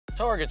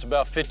Target's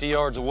about 50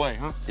 yards away,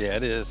 huh? Yeah,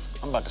 it is.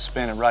 I'm about to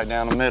spin it right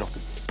down the middle.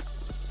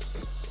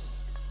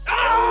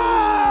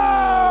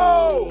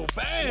 Oh!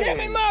 Bang! Give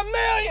me my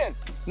million!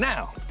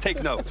 Now,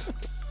 take notes.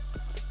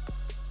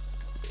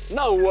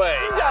 No way.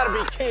 You gotta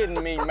be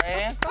kidding me, man.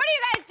 What are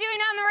you guys doing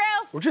on the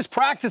roof? We're just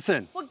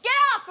practicing. Well, get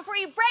off before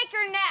you break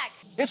your neck.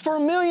 It's for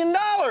 $1 million.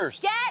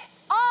 Get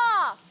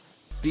off.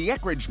 The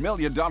Eckridge $1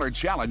 Million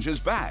Challenge is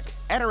back.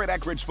 Enter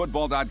at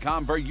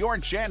EckridgeFootball.com for your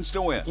chance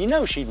to win. You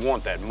know she'd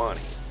want that money.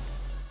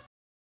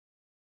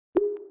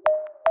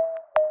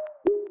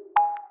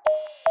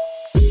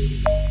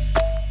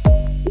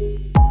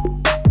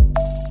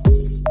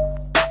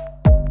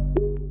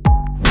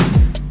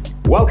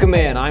 Welcome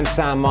in, I'm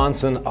Sam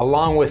Monson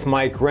along with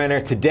Mike Renner.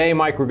 Today,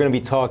 Mike, we're going to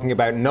be talking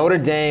about Notre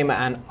Dame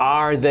and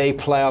are they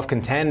playoff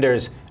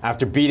contenders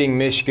after beating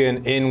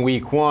Michigan in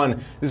week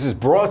 1. This is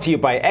brought to you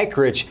by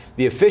Eckridge,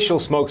 the official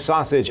smoked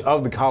sausage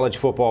of the college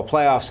football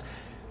playoffs.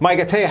 Mike,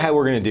 I'll tell you how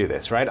we're going to do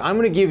this, right? I'm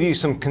going to give you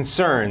some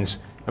concerns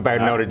about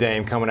Notre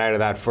Dame coming out of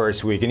that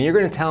first week, and you're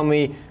going to tell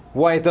me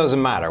why it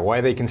doesn't matter, why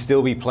they can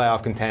still be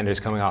playoff contenders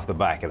coming off the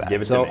back of that.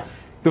 Give it to me.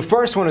 The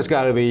first one has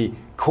got to be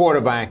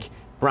quarterback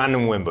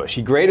Brandon Wimbush.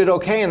 He graded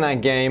okay in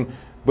that game,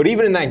 but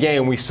even in that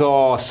game, we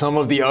saw some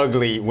of the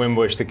ugly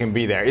Wimbush that can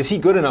be there. Is he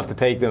good enough to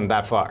take them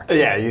that far?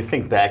 Yeah, you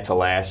think back to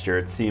last year,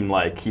 it seemed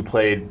like he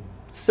played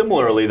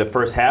similarly the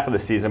first half of the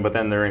season, but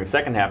then during the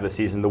second half of the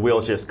season, the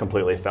wheels just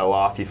completely fell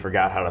off. He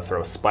forgot how to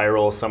throw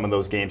spirals. Some of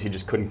those games, he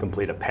just couldn't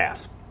complete a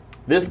pass.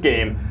 This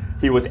game,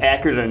 he was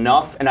accurate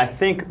enough, and I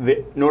think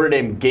the Notre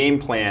Dame game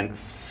plan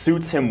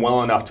suits him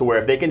well enough to where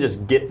if they can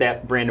just get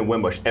that Brandon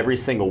Wimbush every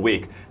single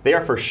week, they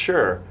are for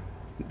sure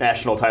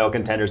national title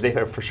contenders. They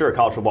are for sure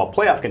college football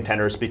playoff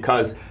contenders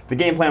because the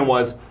game plan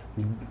was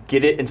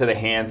get it into the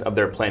hands of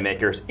their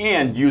playmakers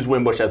and use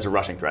Wimbush as a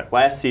rushing threat.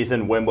 Last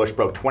season, Wimbush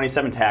broke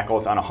 27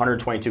 tackles on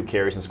 122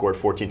 carries and scored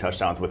 14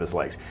 touchdowns with his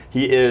legs.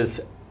 He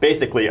is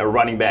basically a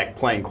running back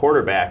playing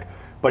quarterback,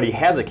 but he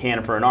has a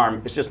cannon for an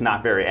arm. It's just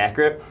not very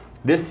accurate.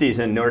 This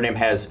season, Notre Dame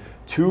has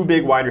two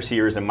big wide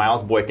receivers in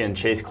Miles Boykin and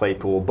Chase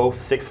Claypool, both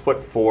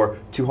 6'4",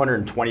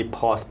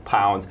 220+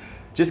 pounds.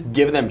 Just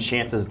give them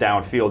chances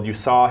downfield. You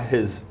saw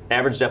his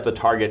average depth of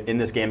target in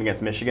this game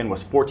against Michigan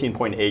was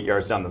 14.8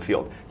 yards down the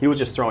field. He was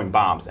just throwing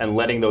bombs and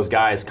letting those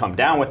guys come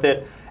down with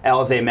it.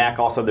 Alize Mack,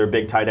 also their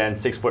big tight end,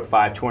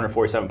 6'5",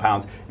 247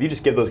 pounds. If you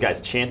just give those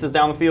guys chances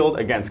down the field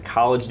against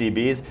college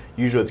DBs,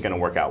 usually it's going to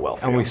work out well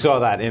for you. And we saw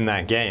that in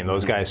that game.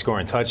 Those guys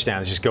scoring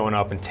touchdowns, just going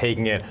up and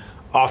taking it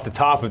off the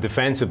top of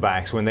defensive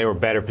backs when they were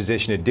better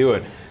positioned to do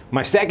it.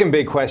 My second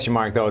big question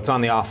mark, though, it's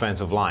on the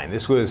offensive line.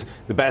 This was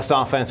the best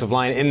offensive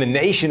line in the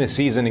nation a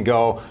season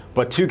ago,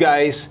 but two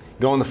guys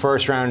go in the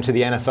first round into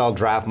the NFL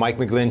draft, Mike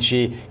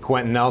McGlinchey,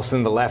 Quentin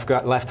Nelson, the left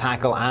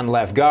tackle and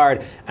left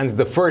guard, and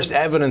the first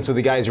evidence of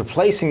the guys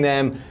replacing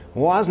them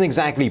wasn't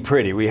exactly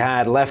pretty. We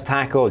had junior left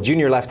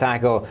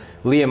tackle,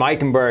 Liam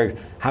Eichenberg,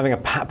 having a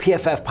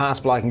PFF pass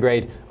blocking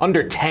grade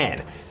under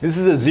 10. This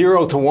is a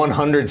 0 to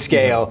 100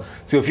 scale,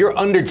 so if you're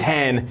under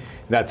 10,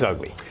 that's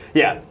ugly.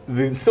 Yeah,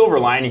 the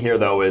silver lining here,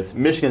 though, is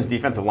Michigan's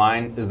defensive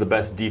line is the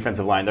best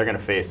defensive line they're going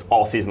to face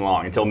all season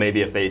long until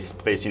maybe if they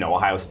face,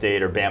 Ohio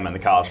State or Bama in the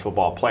college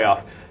football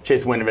playoff.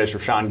 Chase Winovich,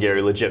 Rashawn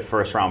Gary, legit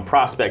first-round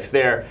prospects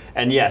there.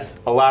 And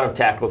yes, a lot of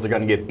tackles are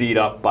going to get beat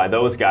up by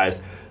those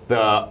guys. The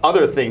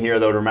other thing here,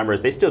 though, to remember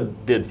is they still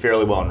did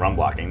fairly well in run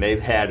blocking.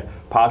 They've had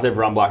positive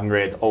run blocking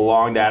grades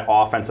along that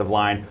offensive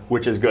line,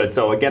 which is good.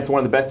 So against one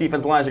of the best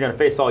defensive lines you're going to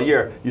face all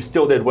year, you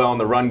still did well in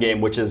the run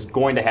game, which is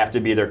going to have to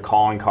be their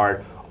calling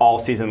card all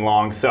season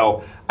long.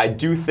 So I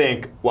do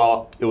think,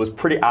 while it was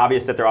pretty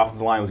obvious that their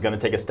offensive line was going to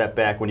take a step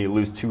back when you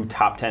lose 2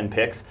 top 10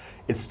 picks,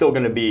 it's still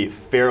going to be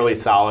fairly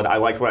solid. I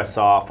liked what I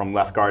saw from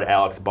left guard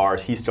Alex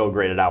Bars. He still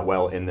graded out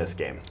well in this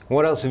game.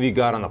 What else have you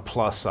got on the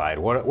plus side?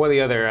 What are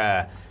the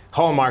other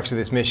hallmarks of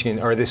this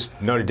this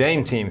Notre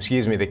Dame team,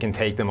 that can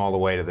take them all the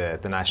way to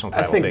the national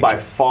title? I think picture? By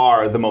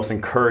far the most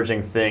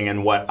encouraging thing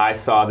and what I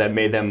saw that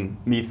made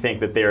me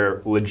think that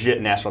they're legit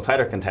national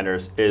title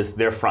contenders is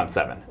their front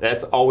seven.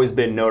 That's always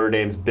been Notre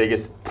Dame's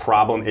biggest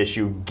problem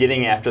issue,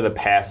 getting after the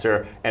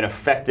passer and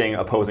affecting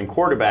opposing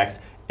quarterbacks.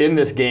 In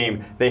this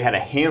game, they had a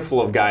handful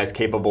of guys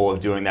capable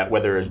of doing that,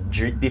 whether it's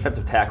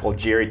defensive tackle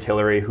Jerry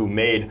Tillery, who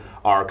made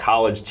our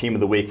college team of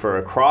the week for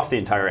across the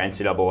entire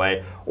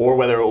NCAA, or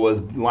whether it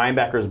was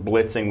linebackers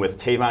blitzing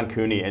with Tavon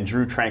Cooney and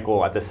Drew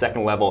Tranquil at the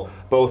second level,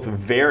 both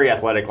very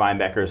athletic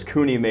linebackers.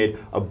 Cooney made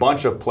a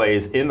bunch of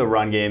plays in the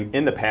run game,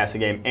 in the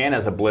passing game, and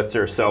as a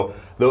blitzer, so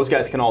those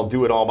guys can all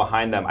do it all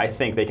behind them. I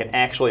think they can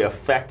actually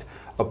affect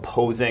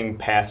opposing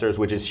passers,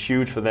 which is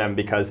huge for them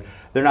because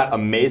they're not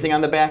amazing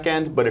on the back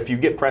end, but if you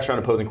get pressure on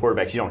opposing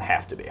quarterbacks, you don't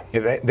have to be.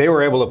 Yeah, they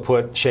were able to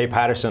put Shea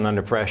Patterson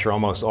under pressure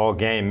almost all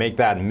game, make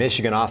that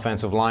Michigan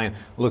offensive line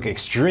look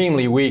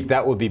extremely weak.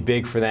 That would be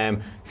big for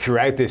them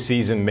throughout this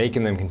season,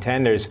 making them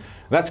contenders.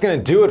 That's going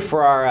to do it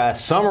for our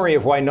summary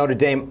of why Notre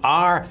Dame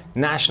are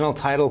national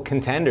title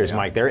contenders,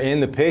 Mike. They're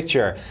in the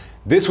picture.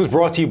 This was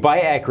brought to you by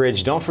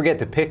Eckridge. Don't forget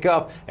to pick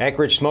up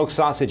Eckridge smoked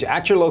sausage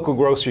at your local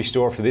grocery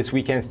store for this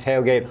weekend's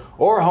tailgate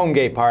or home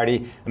gate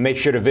party. And make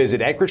sure to visit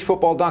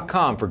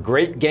EckridgeFootball.com for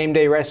great game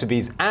day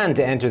recipes and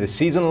to enter the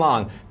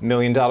season-long $1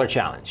 Million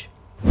Challenge.